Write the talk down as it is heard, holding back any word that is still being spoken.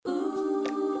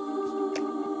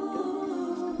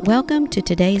Welcome to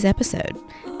today's episode.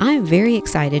 I'm very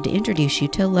excited to introduce you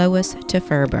to Lois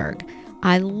Teuferberg.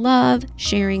 I love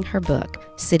sharing her book,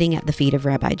 Sitting at the Feet of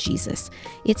Rabbi Jesus.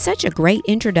 It's such a great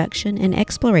introduction and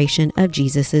exploration of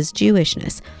Jesus'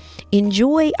 Jewishness.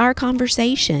 Enjoy our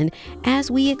conversation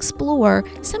as we explore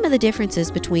some of the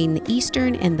differences between the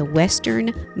Eastern and the Western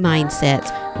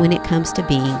mindsets when it comes to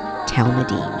being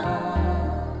Talmudim.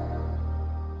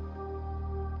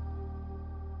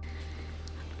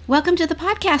 Welcome to the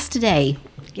podcast today.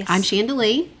 Yes. I'm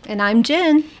Shandalee. And I'm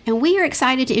Jen. And we are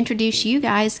excited to introduce you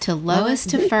guys to Lois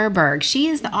Teuferberg. She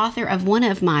is the author of one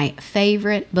of my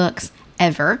favorite books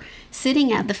ever,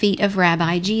 Sitting at the Feet of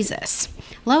Rabbi Jesus.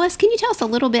 Lois, can you tell us a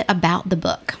little bit about the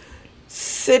book?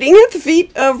 Sitting at the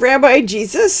Feet of Rabbi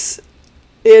Jesus.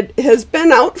 It has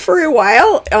been out for a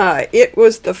while. It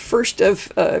was the first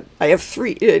of, I have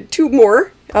two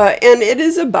more. And it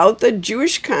is about the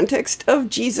Jewish context of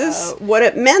Jesus, what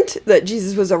it meant that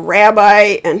Jesus was a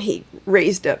rabbi and he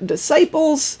raised up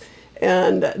disciples,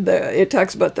 and it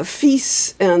talks about the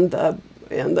feasts and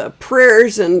the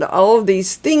prayers and all of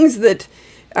these things that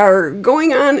are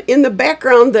going on in the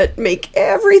background that make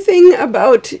everything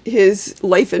about his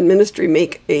life and ministry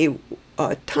make a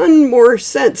ton more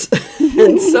sense.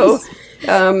 And so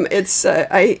it's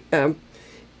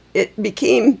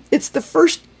the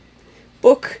first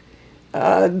book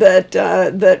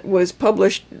that was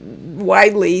published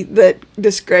widely that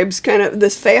describes kind of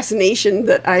this fascination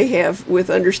that I have with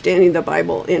understanding the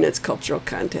Bible in its cultural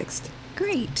context.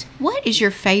 Great. What is your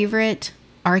favorite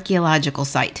archaeological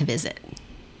site to visit?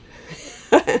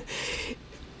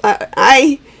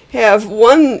 I have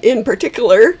one in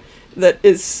particular that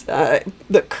is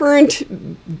the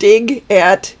current dig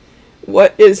at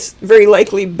what is very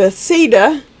likely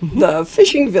Bethsaida, the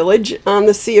fishing village on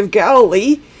the Sea of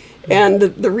Galilee. And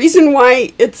the reason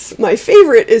why it's my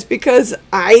favorite is because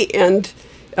I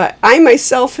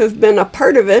myself have been a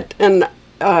part of it. And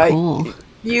Cool.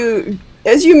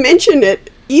 as you mentioned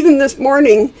it, even this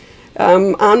morning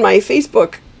on my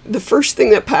Facebook, the first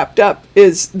thing that popped up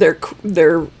is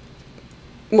their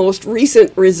most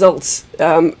recent results.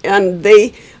 And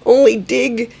they only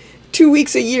dig 2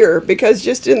 weeks a year, because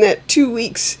just in that 2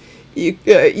 weeks you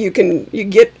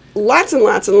get lots and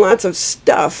lots and lots of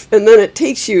stuff, and then it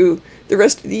takes you the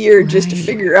rest of the year just to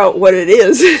figure out what it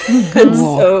is.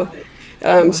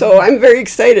 And so I'm very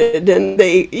excited, and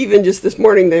they even just this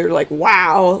morning they were like,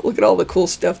 wow, look at all the cool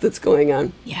stuff that's going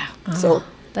on. Yeah. So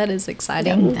That is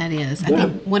exciting. That is. I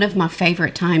think one of my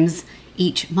favorite times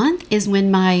each month is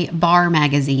when my Bar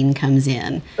magazine comes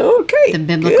in. okay, The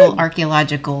Biblical good.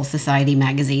 Archaeological Society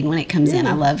magazine. When it comes in,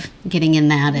 I love getting in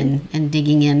that and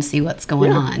digging in, see what's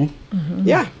going on.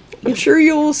 Yeah, I'm sure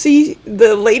you'll see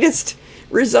the latest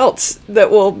results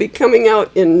that will be coming out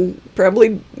in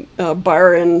probably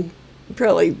Bar, and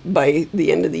probably by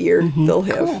the end of the year they'll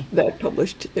have that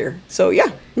published there. So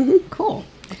yeah. Cool.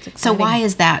 So why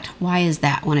is that? Why is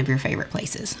that one of your favorite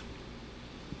places?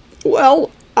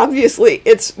 Well, obviously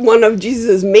it's one of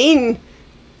Jesus' main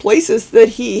places that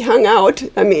he hung out.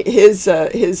 I mean, his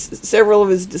several of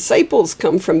his disciples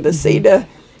come from Bethsaida,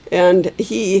 and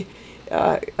he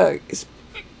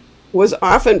was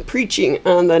often preaching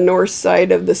on the north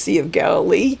side of the Sea of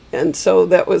Galilee, and so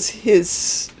that was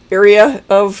his area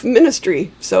of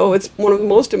ministry. So it's one of the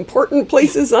most important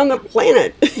places on the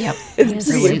planet. Yep, It's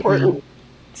absolutely. pretty important.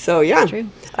 So yeah, True.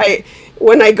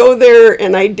 when I go there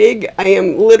and I dig, I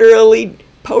am literally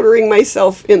powdering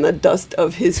myself in the dust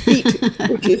of his feet,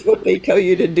 which is what they tell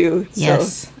you to do.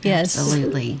 Yes. Yes.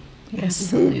 Absolutely.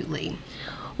 Absolutely.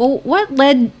 Well, what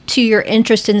led to your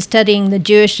interest in studying the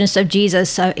Jewishness of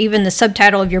Jesus? Even the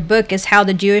subtitle of your book is How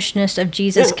the Jewishness of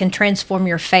Jesus Can Transform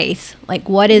Your Faith. Like,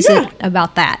 what is it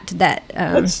about that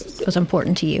was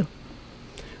important to you?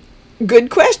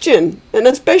 Good question. And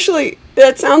especially,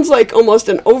 that sounds like almost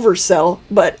an oversell,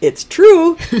 but it's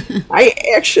true. I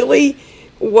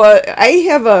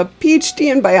have a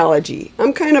PhD in biology.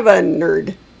 I'm kind of a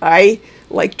nerd. I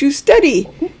like to study.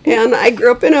 And I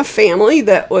grew up in a family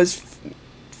that was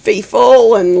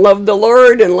faithful and loved the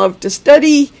Lord and loved to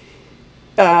study.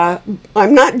 I'm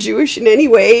not Jewish in any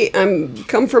way.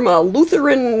 Come from a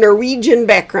Lutheran Norwegian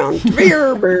background.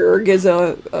 Tverberg is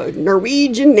a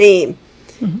Norwegian name.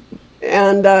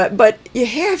 And but you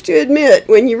have to admit,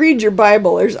 when you read your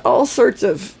Bible, there's all sorts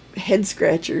of head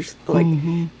scratchers. Like,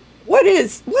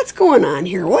 what's going on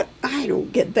here? I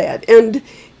don't get that. And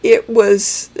it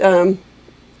was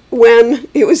when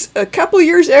it was a couple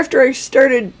years after I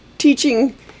started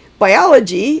teaching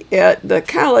biology at the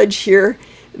college here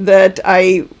that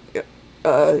I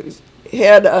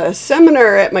had a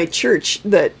seminar at my church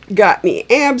that got me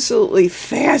absolutely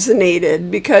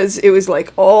fascinated, because it was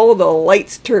like all the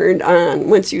lights turned on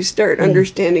once you start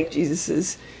understanding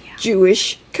Jesus's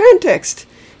Jewish context.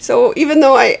 So even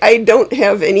though I don't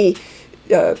have any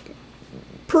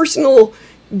personal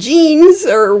genes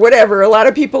or whatever, a lot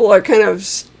of people are kind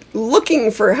of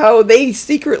looking for how they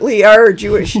secretly are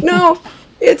Jewish. No,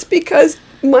 it's because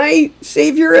my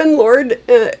Savior and Lord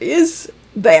is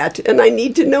that, and I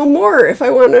need to know more. If I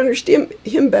want to understand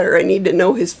him better, I need to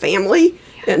know his family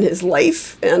and his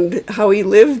life and how he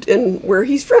lived and where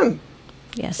he's from.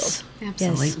 Yes.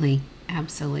 Absolutely.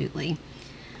 Absolutely.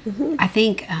 I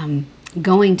think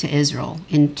going to Israel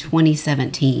in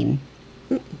 2017,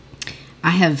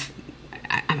 I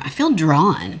feel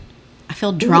drawn. I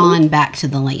feel drawn back to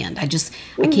the land. I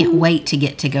can't wait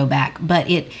to go back. But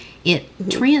it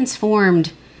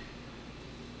transformed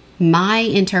my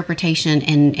interpretation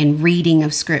and reading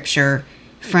of Scripture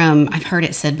from, I've heard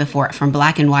it said before, from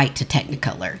black and white to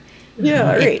Technicolor.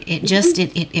 Yeah, right.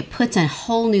 It puts a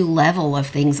whole new level of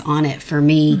things on it for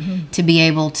me to be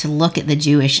able to look at the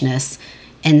Jewishness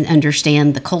and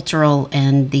understand the cultural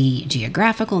and the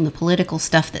geographical and the political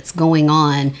stuff that's going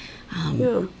on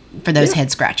for those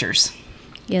head scratchers.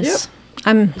 Yes. Yep.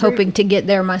 I'm hoping to get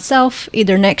there myself,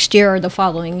 either next year or the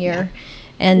following year.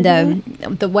 And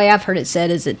the way I've heard it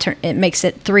said is it makes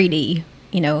it 3D,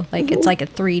 it's like a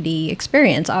 3D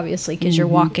experience, obviously, because you're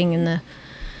walking in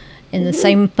the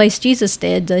same place Jesus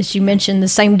did, as you mentioned, the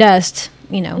same dust,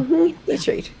 That's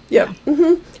right. Yeah.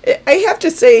 I have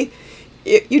to say,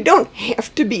 you don't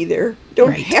have to be there.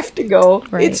 Don't have to go.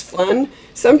 Right. It's fun.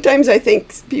 Sometimes I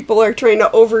think people are trying to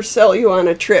oversell you on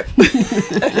a trip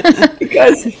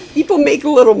because people make a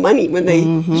little money when they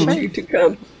get you to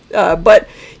come. But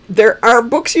there are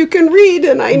books you can read,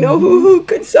 and I know who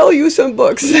could sell you some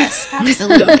books. Yes,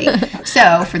 absolutely.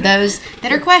 So for those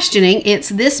that are questioning, it's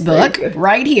this book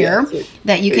right here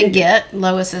that you can get,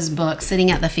 Lois's book,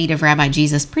 Sitting at the Feet of Rabbi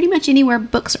Jesus, pretty much anywhere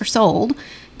books are sold,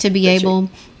 to be able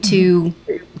to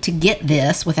get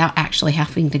this without actually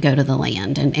having to go to the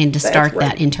land and to start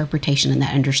that interpretation and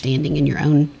that understanding in your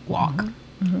own walk.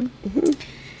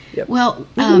 Yep. Well,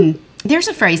 there's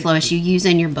a phrase, Lois, you use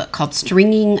in your book called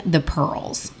stringing the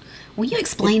pearls. Will you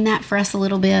explain that for us a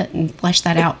little bit and flesh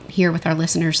that out here with our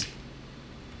listeners?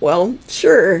 Well,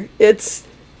 sure. It's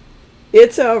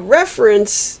a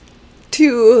reference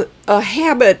to a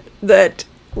habit that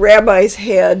rabbis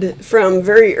had from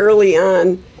very early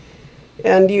on,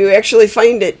 and you actually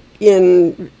find it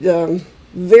in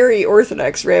very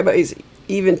Orthodox rabbis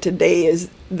even today, is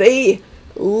they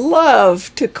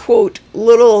love to quote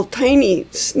little tiny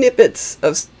snippets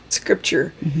of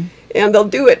Scripture. And they'll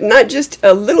do it not just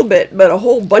a little bit, but a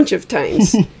whole bunch of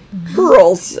times.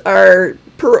 Pearls are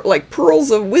like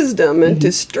pearls of wisdom, and to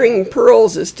string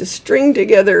pearls is to string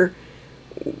together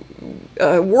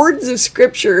words of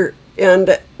Scripture,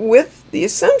 and with the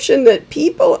assumption that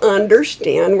people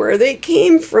understand where they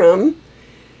came from.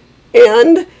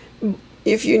 And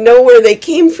if you know where they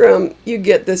came from, you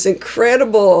get this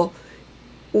incredible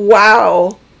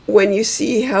wow when you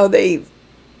see how they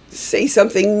say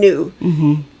something new.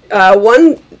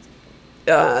 One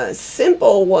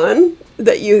simple one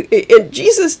that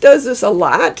Jesus does this a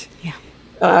lot.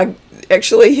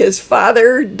 Actually, his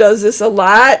Father does this a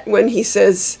lot when he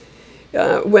says,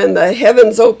 when the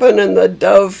heavens open and the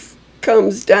dove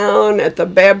comes down at the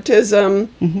baptism,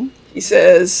 he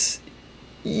says,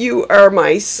 "You are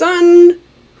my Son,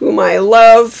 whom I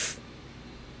love,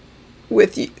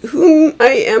 with whom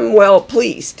I am well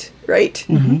pleased," right?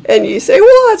 And you say,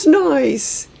 well, that's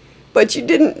nice. But you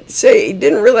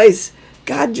didn't realize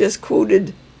God just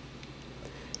quoted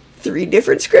 3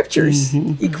 different scriptures.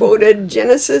 He quoted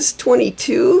Genesis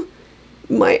 22,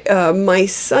 my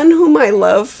Son whom I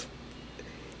love.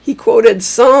 He quoted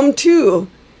Psalm 2,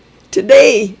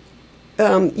 today,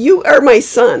 you are my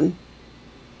son.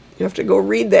 You have to go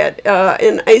read that.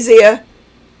 In Isaiah,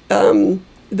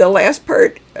 the last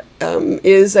part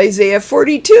is Isaiah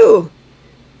 42.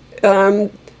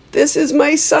 This is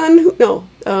my son,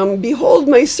 behold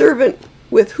my servant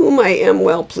with whom I am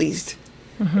well pleased.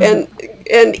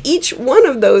 And each one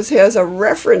of those has a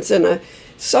reference, and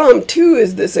Psalm 2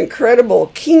 is this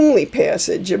incredible kingly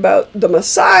passage about the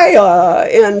Messiah,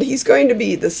 and he's going to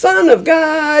be the Son of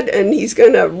God, and he's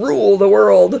going to rule the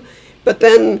world. But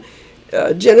then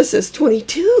Genesis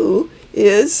 22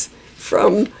 is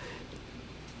from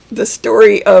the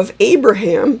story of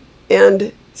Abraham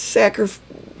and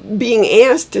being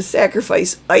asked to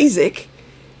sacrifice Isaac,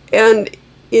 and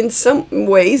in some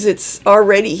ways it's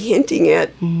already hinting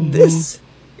at this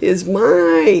is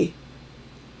my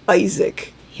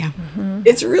Isaac. Yeah.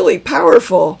 It's really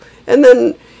powerful. And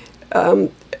then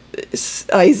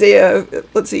Isaiah,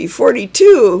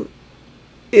 42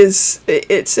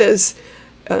 it says,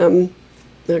 I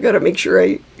got to make sure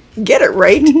I get it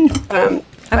right. I've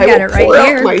got it right pour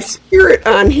here. out my spirit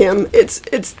on him.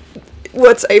 It's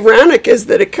what's ironic is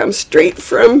that it comes straight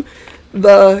from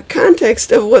the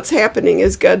context of what's happening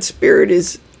as God's spirit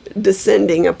is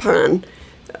descending upon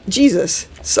Jesus.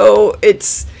 So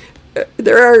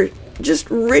there are just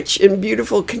rich and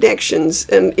beautiful connections,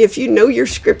 and if you know your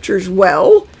scriptures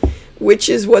well, which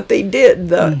is what they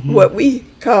did, what we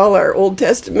call our Old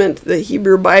Testament, the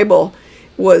Hebrew Bible,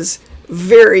 was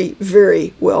very,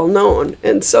 very well known.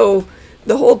 And so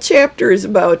the whole chapter is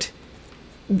about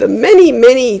the many,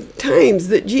 many times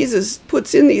that Jesus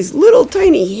puts in these little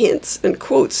tiny hints and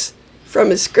quotes from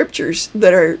his scriptures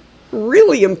that are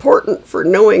really important for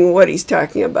knowing what he's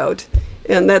talking about.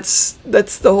 And that's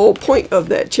the whole point of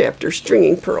that chapter,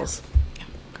 Stringing Pearls.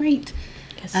 Great.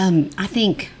 I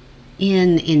think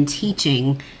in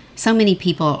teaching, so many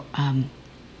people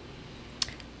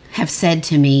have said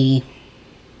to me,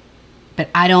 but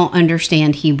I don't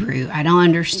understand Hebrew. I don't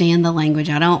understand the language.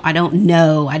 I don't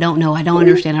know. I don't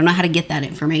understand. I don't know how to get that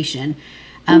information.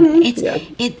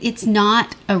 It's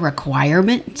not a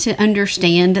requirement to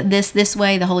understand this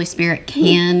way. The Holy Spirit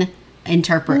can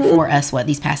interpret for us what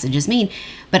these passages mean.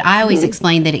 But I always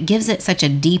explain that it gives it such a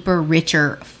deeper,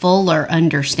 richer, fuller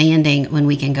understanding when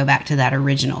we can go back to that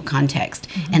original context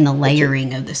and the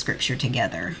layering of the scripture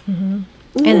together.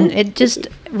 And it just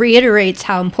reiterates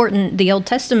how important the Old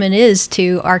Testament is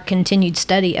to our continued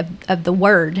study of the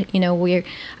Word. You know,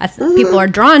 people are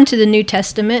drawn to the New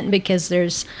Testament because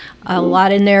there's a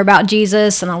lot in there about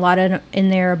Jesus and a lot in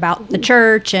there about the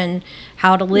church and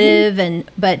how to live,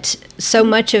 but so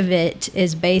much of it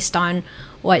is based on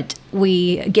what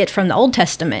we get from the Old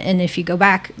Testament. And if you go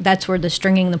back, that's where the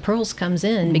stringing the pearls comes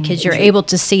in, because you're able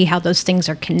to see how those things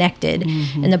are connected.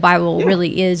 And the Bible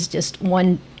really is just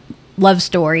one love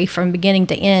story from beginning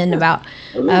to end about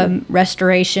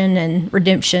restoration and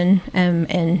redemption,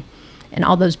 and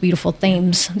all those beautiful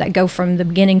themes that go from the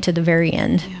beginning to the very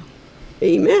end.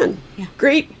 Amen. Yeah.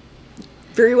 Great.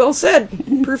 Very well said.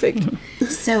 Perfect.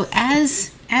 So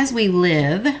as we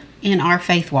live in our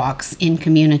faith walks in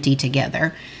community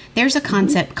together, there's a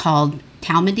concept called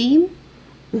Talmudim.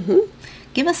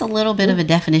 Give us a little bit of a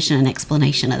definition and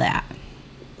explanation of that.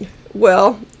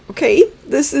 Well, okay.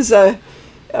 This is the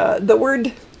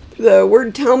word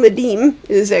Talmudim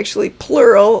is actually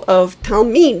plural of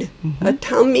Talmid. A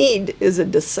Talmid is a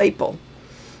disciple,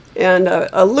 and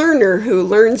a learner who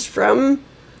learns from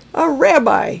a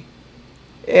rabbi.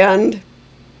 And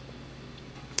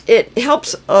it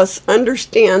helps us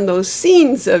understand those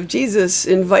scenes of Jesus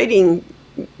inviting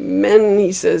men.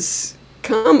 He says,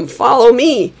 "Come, follow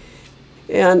me."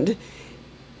 And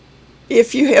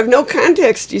if you have no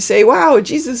context, you say, "Wow,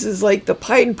 Jesus is like the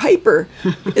Pied Piper."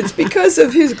 It's because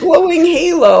of his glowing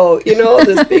halo,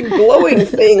 this big glowing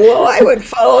thing. Well, I would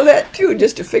follow that too,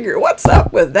 just to figure what's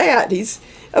up with that.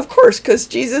 Of course, because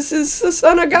Jesus is the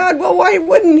Son of God. Well, why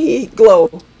wouldn't he glow?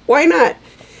 Why not?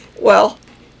 Well,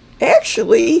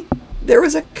 actually, there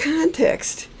was a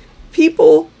context.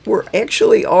 People were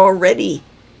actually already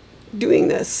doing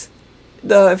this.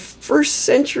 The first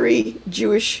century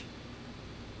Jewish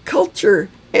culture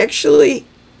actually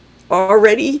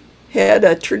already had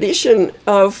a tradition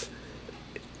of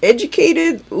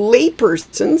educated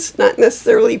laypersons, not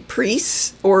necessarily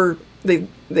priests, or they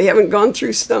haven't gone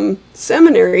through some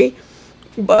seminary,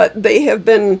 but they have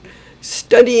been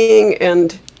studying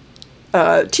and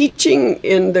teaching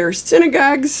in their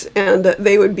synagogues, and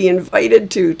they would be invited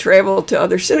to travel to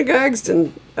other synagogues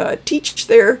and teach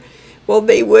there. Well,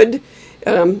 they would,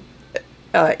 in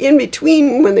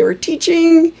between when they were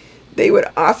teaching, they would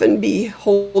often be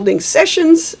holding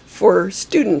sessions for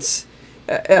students,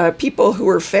 people who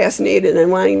were fascinated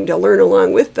and wanting to learn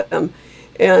along with them.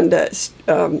 And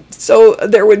so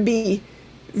there would be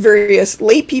various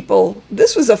lay people.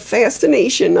 This was a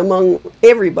fascination among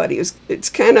everybody. It's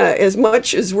kind of as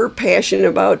much as we're passionate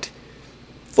about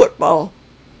football,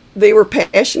 they were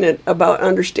passionate about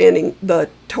understanding the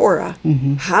Torah.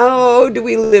 How do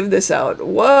we live this out?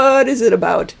 What is it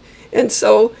about? And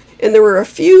there were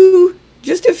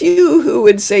just a few who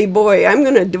would say, "Boy, I'm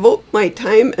going to devote my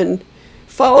time and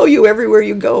follow you everywhere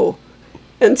you go."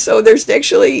 And so there's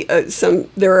actually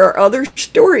there are other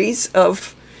stories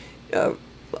of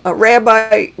a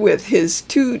rabbi with his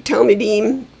two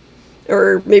Talmudim,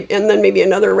 and then maybe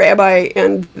another rabbi,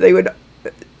 and they would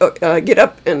get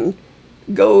up and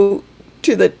go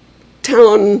to the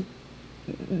town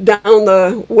down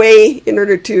the way in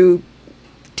order to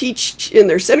teach in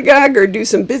their synagogue or do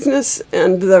some business,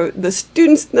 and the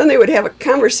students, then they would have a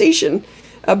conversation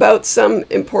about some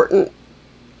important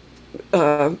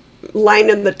line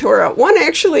in the Torah. One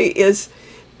actually is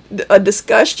a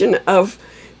discussion of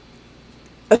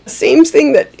a same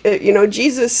thing that,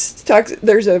 Jesus talks,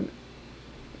 there's a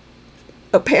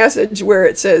passage where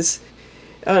it says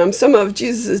some of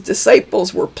Jesus'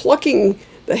 disciples were plucking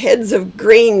the heads of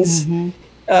grains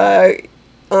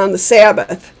on the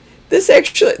Sabbath. This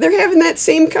actually, they're having that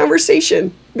same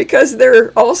conversation because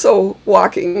they're also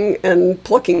walking and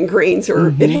plucking grains, or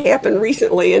it happened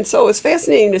recently. And so it's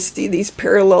fascinating to see these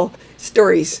parallel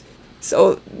stories.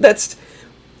 So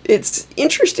it's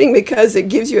interesting because it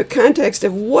gives you a context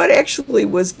of what actually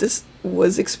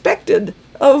was expected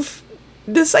of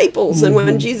disciples. And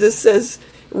when Jesus says,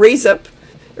 raise up,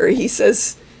 or he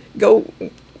says, go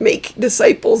make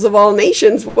disciples of all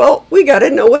nations, well, we got to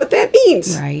know what that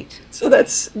means. Right. So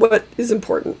that's what is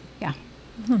important. Yeah.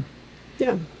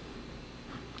 Yeah.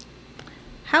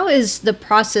 How is the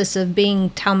process of being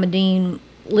Talmudim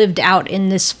lived out in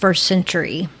this first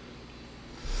century?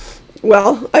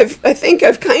 Well, I think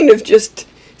I've kind of just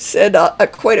said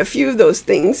quite a few of those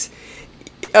things.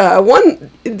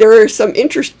 There are some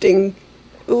interesting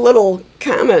little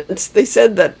comments. They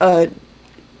said that a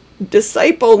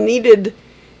disciple needed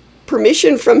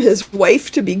permission from his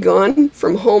wife to be gone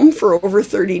from home for over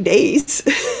 30 days.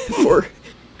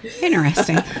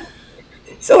 Interesting.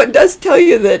 So it does tell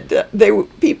you that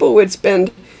people would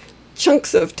spend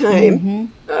chunks of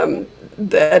time and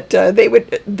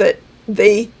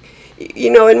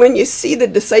when you see the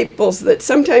disciples, that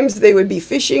sometimes they would be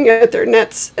fishing at their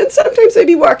nets and sometimes they'd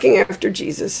be walking after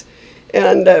Jesus.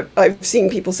 And I've seen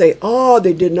people say,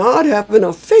 they did not have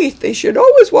enough faith. They should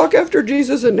always walk after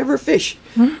Jesus and never fish.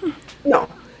 No,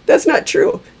 that's not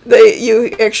true.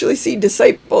 You actually see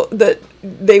disciples that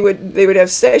they would have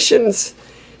sessions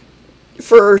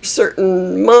for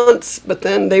certain months, but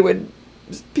then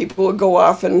people would go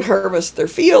off and harvest their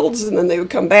fields, and then they would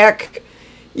come back.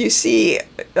 You see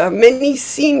many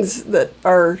scenes that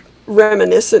are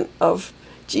reminiscent of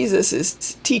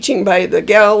Jesus' teaching by the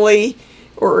Galilee,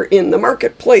 or in the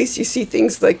marketplace. You see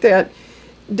things like that.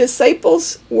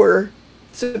 Disciples were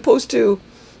supposed to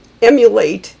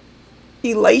emulate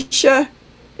Elisha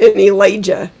and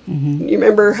Elijah. You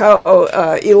remember how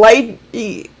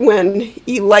when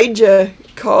Elijah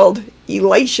called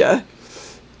Elisha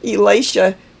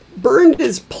burned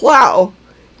his plow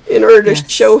in order to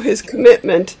show his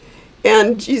commitment.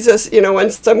 And Jesus,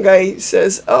 when some guy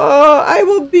says, I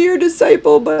will be your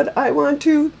disciple, but I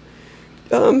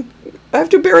have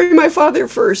to bury my father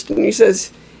first. And he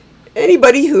says,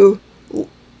 anybody who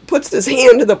puts his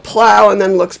hand to the plow and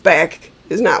then looks back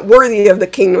is not worthy of the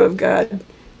kingdom of God.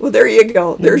 Well, there you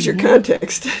go. There's your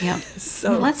context. Yep.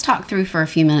 So let's talk through for a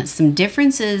few minutes some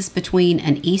differences between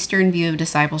an Eastern view of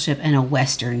discipleship and a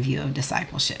Western view of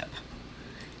discipleship,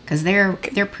 because they're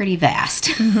pretty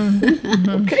vast.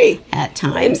 Okay. At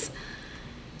times.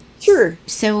 Sure.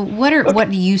 So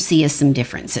what do you see as some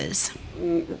differences?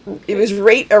 It was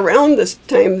right around this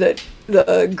time that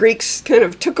the Greeks kind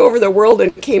of took over the world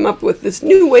and came up with this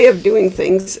new way of doing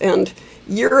things, and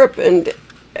Europe and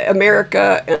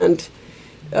America and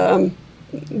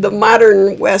the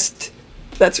modern West,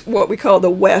 that's what we call the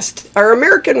West. Our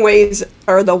American ways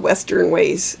are the Western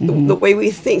ways. The way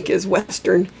we think is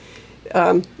Western.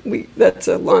 That's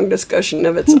a long discussion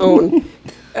of its own.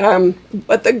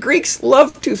 But the Greeks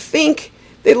love to think.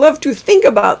 They love to think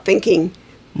about thinking.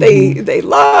 They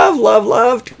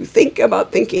love to think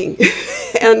about thinking.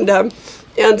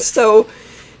 and so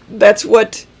that's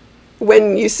what,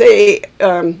 when you say,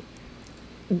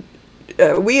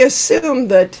 we assume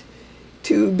that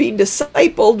to be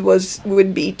discipled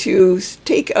would be to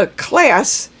take a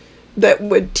class that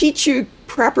would teach you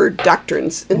proper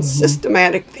doctrines and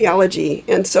systematic theology.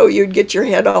 And so you'd get your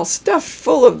head all stuffed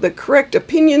full of the correct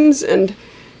opinions and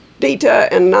data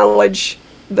and knowledge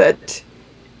that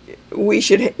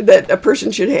that a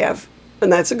person should have.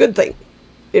 And that's a good thing.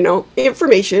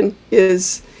 Information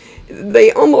is,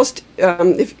 they almost,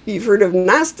 if you've heard of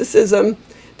Gnosticism,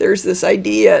 there's this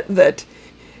idea that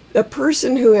a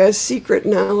person who has secret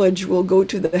knowledge will go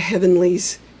to the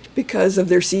heavenlies because of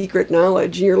their secret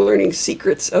knowledge. You're learning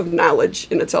secrets of knowledge,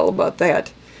 and it's all about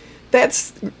that.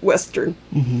 That's Western.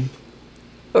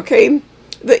 Okay?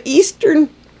 The Eastern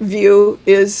view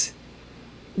is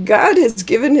God has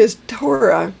given his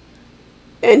Torah,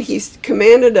 and he's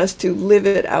commanded us to live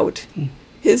it out.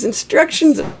 His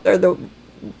instructions are the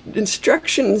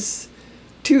instructions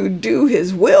to do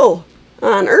his will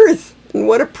on earth. And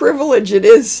what a privilege it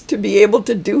is to be able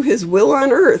to do his will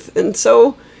on earth. And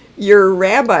so your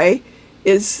rabbi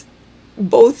is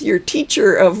both your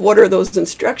teacher of what are those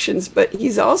instructions, but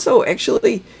he's also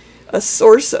actually a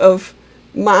source of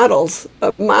models,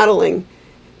 of modeling,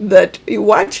 that you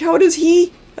watch. How does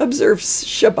he observe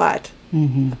Shabbat?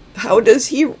 What does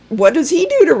he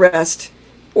do to rest?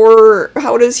 Or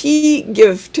how does he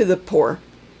give to the poor?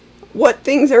 What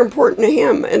things are important to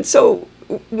him? And so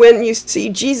when you see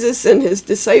Jesus and his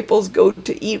disciples go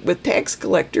to eat with tax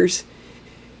collectors,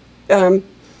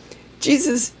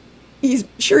 Jesus,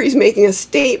 he's making a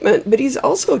statement, but he's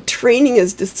also training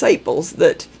his disciples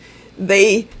that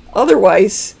they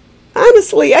otherwise,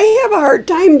 honestly, I have a hard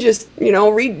time just,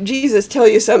 read Jesus tell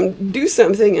you something, do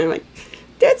something, and I'm like,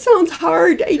 that sounds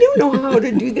hard. I don't know how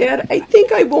to do that. I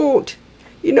think I won't.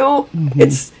 I'll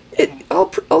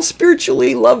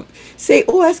spiritually say,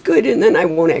 oh, that's good, and then I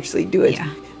won't actually do it.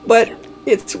 Yeah. But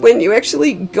it's when you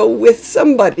actually go with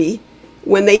somebody,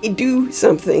 when they do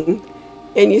something,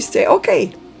 and you say,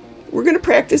 okay, we're going to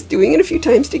practice doing it a few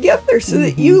times together so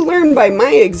that you learn by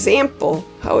my example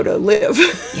how to live.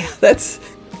 Yeah. That's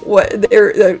what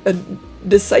a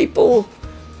disciple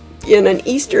in an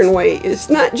Eastern way. It's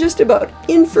not just about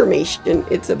information,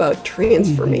 it's about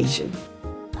transformation.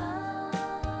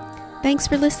 Thanks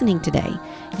for listening today.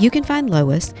 You can find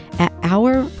Lois at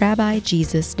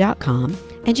ourrabbijesus.com,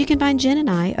 and you can find Jen and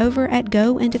I over at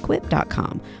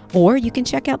goandequip.com, or you can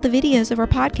check out the videos of our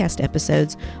podcast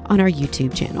episodes on our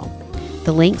YouTube channel.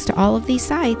 The links to all of these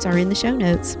sites are in the show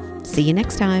notes. See you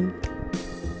next time.